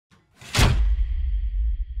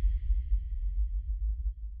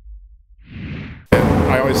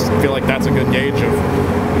I always feel like that's a good gauge of,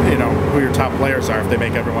 you know, who your top players are if they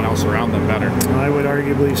make everyone else around them better. I would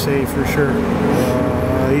arguably say for sure.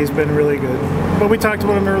 He's been really good. But we talked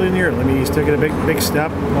about him early in the year. I mean, he's taken a big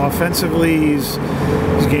step. Offensively, he's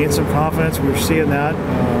gained some confidence. We're seeing that.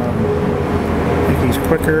 I think he's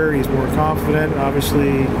quicker. He's more confident.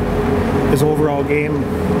 Obviously, his overall game,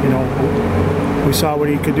 you know, we saw what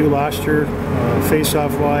he could do last year,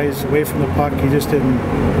 face-off wise, away from the puck. He just didn't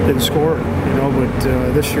score, you know.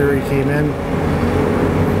 But this year he came in.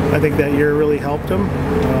 I think that year really helped him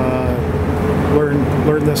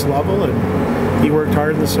learn this level, and he worked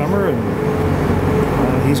hard in the summer,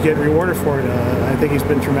 and he's getting rewarded for it. I think he's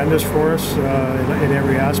been tremendous for us in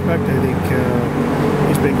every aspect. I think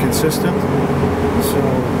he's been consistent. So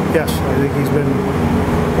yes, I think he's been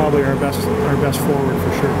probably our best forward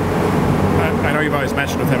for sure. I know you've always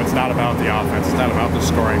mentioned with him, it's not about the offense, it's not about the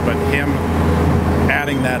scoring, but him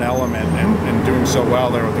adding that element and doing so well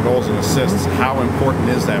there with the goals and assists, how important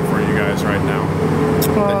is that for you guys right now?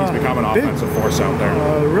 That he's become an offensive force out there.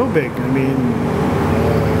 Real big. I mean, you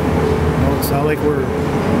know, it's not like we're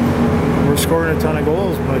scoring a ton of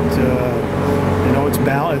goals, but you know, it's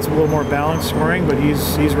a little more balanced scoring. But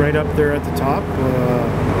he's right up there at the top,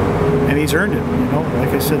 and he's earned it. You know, like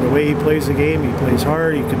I said, the way he plays the game, he plays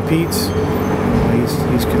hard, he competes,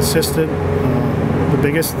 he's consistent. The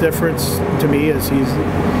biggest difference to me is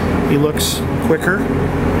he looks quicker.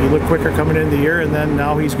 He looked quicker coming into the year, and then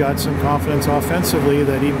now he's got some confidence offensively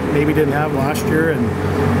that he maybe didn't have last year, and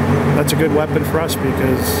that's a good weapon for us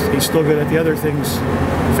because he's still good at the other things,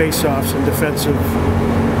 face-offs and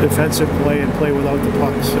defensive play and play without the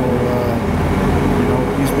puck. So you know,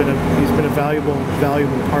 he's been a valuable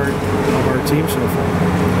part of our team so far.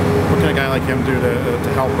 What can a guy like him do to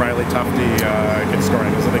help Riley Tufte get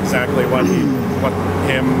scoring? Is it exactly what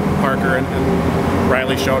him, Parker, and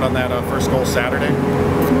Riley showed on that first goal Saturday?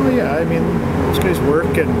 Well, yeah, I mean, those guys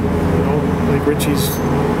work, and you know, like Richie's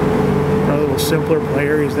a little simpler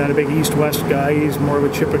player. He's not a big east-west guy. He's more of a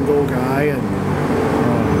chip-and-go guy, and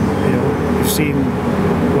you know, you've seen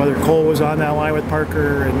whether Cole was on that line with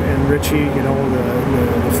Parker and Richie, you know,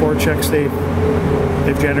 the forechecks they've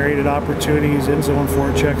generated opportunities, in zone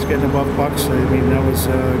forechecks, getting above pucks. I mean, that was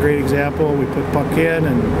a great example. We put puck in,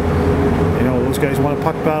 and you know, those guys want a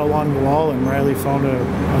puck battle along the wall, and Riley found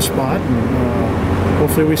a spot, and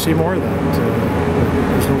hopefully we see more of that.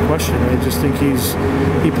 There's no question. I just think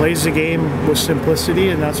he plays the game with simplicity,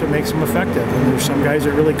 and that's what makes him effective. And there's some guys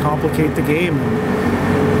that really complicate the game,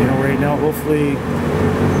 and you know, right now, hopefully,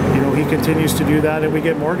 you know, he continues to do that, and we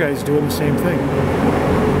get more guys doing the same thing.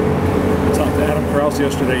 Talked to Adam Krause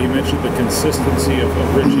yesterday. You mentioned the consistency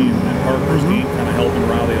of Richie and Parker's game kind of helping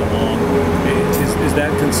Riley along. Is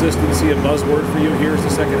that consistency a buzzword for you here as the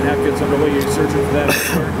second half gets underway? You're searching for that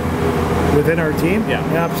elsewhere? Within our team? Yeah,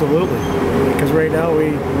 absolutely. Because right now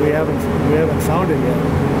we haven't found it yet.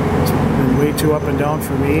 It's been way too up and down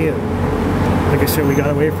for me. And like I said, we got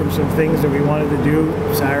away from some things that we wanted to do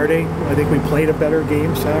Saturday. I think we played a better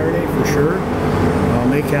game Saturday for sure.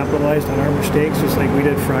 They capitalized on our mistakes just like we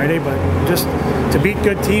did Friday, but just to beat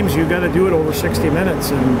good teams, you've got to do it over 60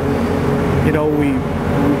 minutes, and you know,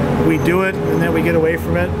 we do it, and then we get away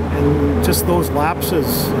from it, and just those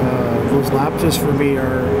lapses for me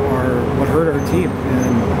are what hurt our team,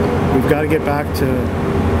 and we've got to get back to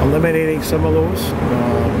eliminating some of those.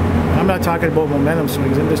 I'm not talking about momentum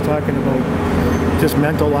swings, I'm just talking about just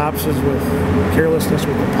mental lapses with carelessness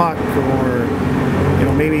with the puck, or you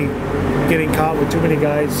know, maybe getting caught with too many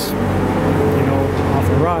guys, you know, off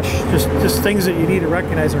a rush. Just things that you need to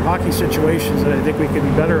recognize are hockey situations that I think we can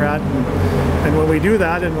be better at. And when we do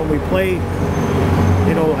that, and when we play,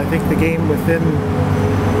 you know, I think the game within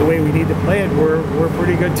the way we need to play it, we're a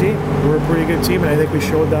pretty good team. We're a pretty good team, and I think we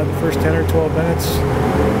showed that the first 10 or 12 minutes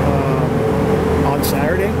on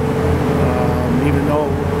Saturday. Even though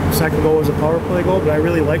the second goal was a power play goal, but I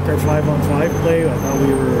really liked our 5-on-5 play. I thought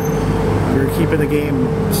we were keeping the game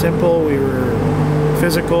simple, we were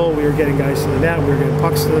physical, we were getting guys to the net, we were getting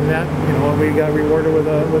pucks to the net, you know, and we got rewarded with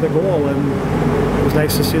a goal, and it was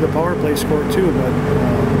nice to see the power play score too, but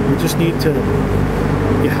we just need to,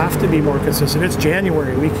 you have to be more consistent. It's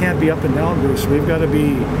January, we can't be up and down, Bruce. We've got to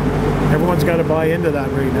be, everyone's got to buy into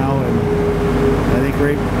that right now, and I think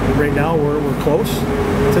right now we're close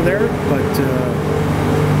to there, but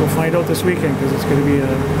we'll find out this weekend because it's going to be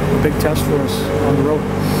a big test for us on the road.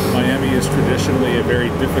 Miami is traditionally a very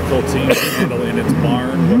difficult team to handle in its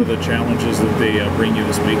barn. What are the challenges that they bring you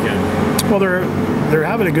this weekend? Well, they're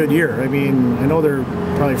having a good year. I mean, I know they're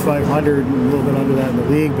probably 500 and a little bit under that in the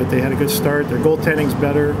league, but they had a good start. Their goaltending's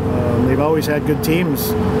better. They've always had good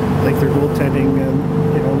teams. I think their goaltending,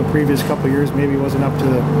 in the previous couple of years maybe wasn't up to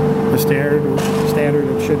the standard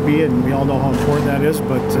it should be, and we all know how important that is.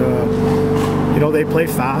 But they play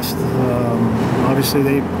fast. Obviously,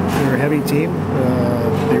 they're a heavy team.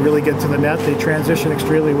 They really get to the net. They transition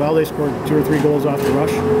extremely well. They scored 2 or 3 goals off the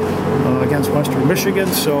rush against Western Michigan.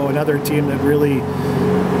 So another team that really,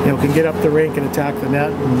 can get up the rink and attack the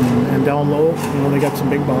net and down low. They got some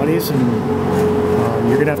big bodies, and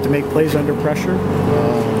you're going to have to make plays under pressure.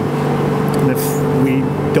 And if we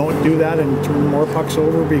don't do that and turn more pucks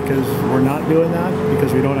over because we're not doing that,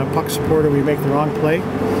 because we don't have puck support or we make the wrong play,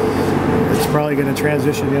 it's probably going to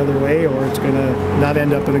transition the other way, or it's going to not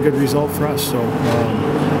end up in a good result for us. So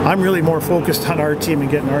I'm really more focused on our team and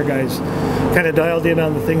getting our guys kind of dialed in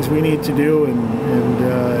on the things we need to do, and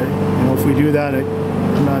if we do that,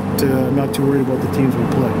 I'm not too worried about the teams we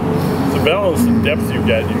play. The balance and depth you've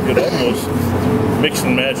got, you could almost mix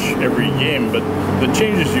and match every game, but the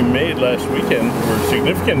changes you made last weekend were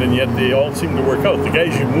significant, and yet they all seem to work out. The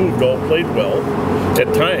guys you moved all played well.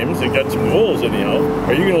 At times, they got some goals anyhow.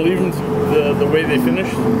 Are you going to leave them the way they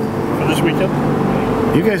finished for this weekend?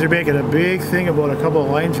 You guys are making a big thing about a couple of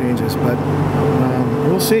line changes, but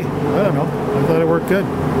we'll see. I don't know. I thought it worked good.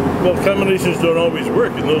 Well, combinations don't always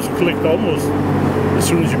work, and those clicked almost as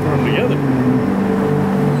soon as you put them together.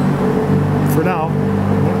 For now,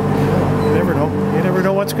 you never know. You never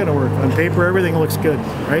know what's going to work. On paper, everything looks good,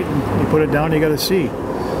 right? You put it down, you got to see.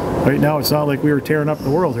 Right now, it's not like we were tearing up the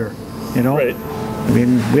world here, Right. I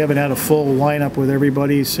mean, we haven't had a full lineup with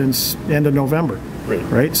everybody since end of November,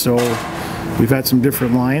 right? So we've had some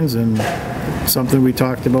different lines, and something we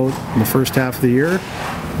talked about in the first half of the year,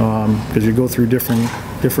 because you go through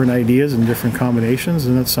different ideas and different combinations,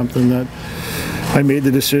 and that's something that I made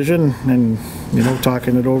the decision, and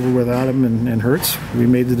talking it over with Adam and Hertz, we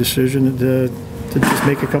made the decision to just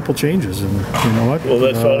make a couple changes, and you know what? Well,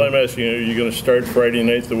 that's all I'm asking. Are you going to start Friday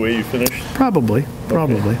night the way you finished? Probably.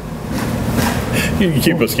 You can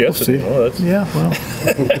keep us guessing. We'll see. Yeah,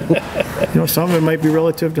 well, some of it might be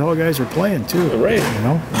relative to how guys are playing too. Right.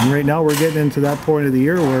 And right now we're getting into that point of the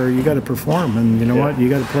year where you got to perform, and what? You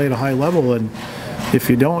got to play at a high level, and if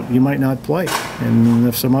you don't, you might not play. And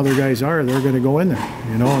if some other guys are, they're going to go in there.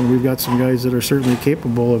 And we've got some guys that are certainly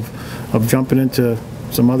capable of jumping into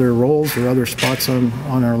some other roles or other spots on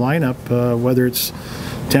our lineup, whether it's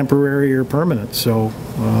temporary or permanent. So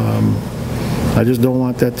I just don't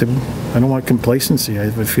want that I don't want complacency. I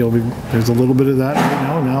feel there's a little bit of that right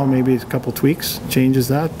now. Now maybe a couple tweaks changes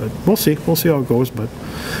that, but we'll see. We'll see how it goes. But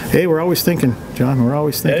hey, we're always thinking, John. We're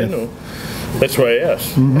always thinking. I know. That's why I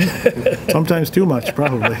asked. Mm-hmm. Sometimes too much,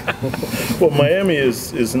 probably. Well, Miami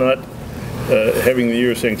is not having the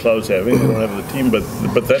year St. Cloud's having. They don't have the team, but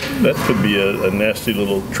that could be a nasty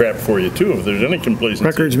little trap for you too if there's any complacency.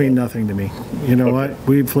 Records mean nothing to me. You know what?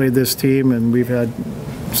 We've played this team, and we've had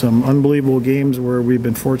some unbelievable games where we've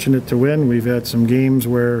been fortunate to win. We've had some games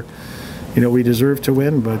where we deserve to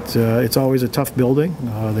win, but it's always a tough building.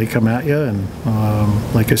 They come at you, and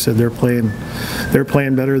like I said, they're playing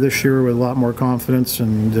better this year with a lot more confidence,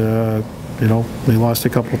 and they lost a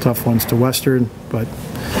couple tough ones to Western, but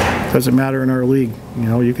it doesn't matter in our league.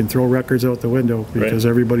 You can throw records out the window because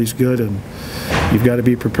everybody's good, and you've got to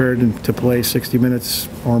be prepared to play 60 minutes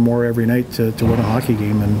or more every night to win a hockey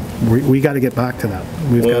game, and we got to get back to that.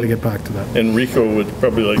 We've got to get back to that. And Rico would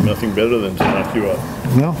probably like nothing better than to knock you out.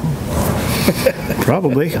 Well,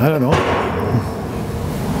 probably. I don't know.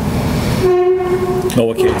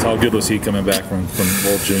 Noah Cates, how good was he coming back from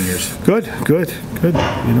World Juniors? Good.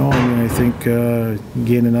 I think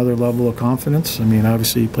gained another level of confidence.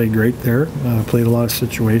 Obviously he played great there. Played a lot of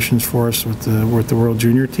situations for us with the World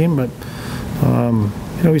Junior team, but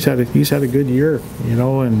he's had a good year.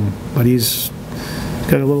 But he's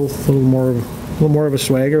got a little more of a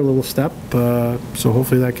swagger, a little step. So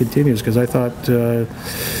hopefully that continues, because I thought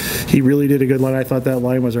he really did a good line. I thought that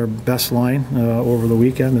line was our best line over the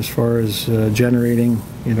weekend as far as generating,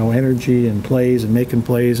 energy and plays and making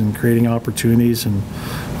plays and creating opportunities, and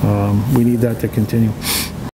we need that to continue.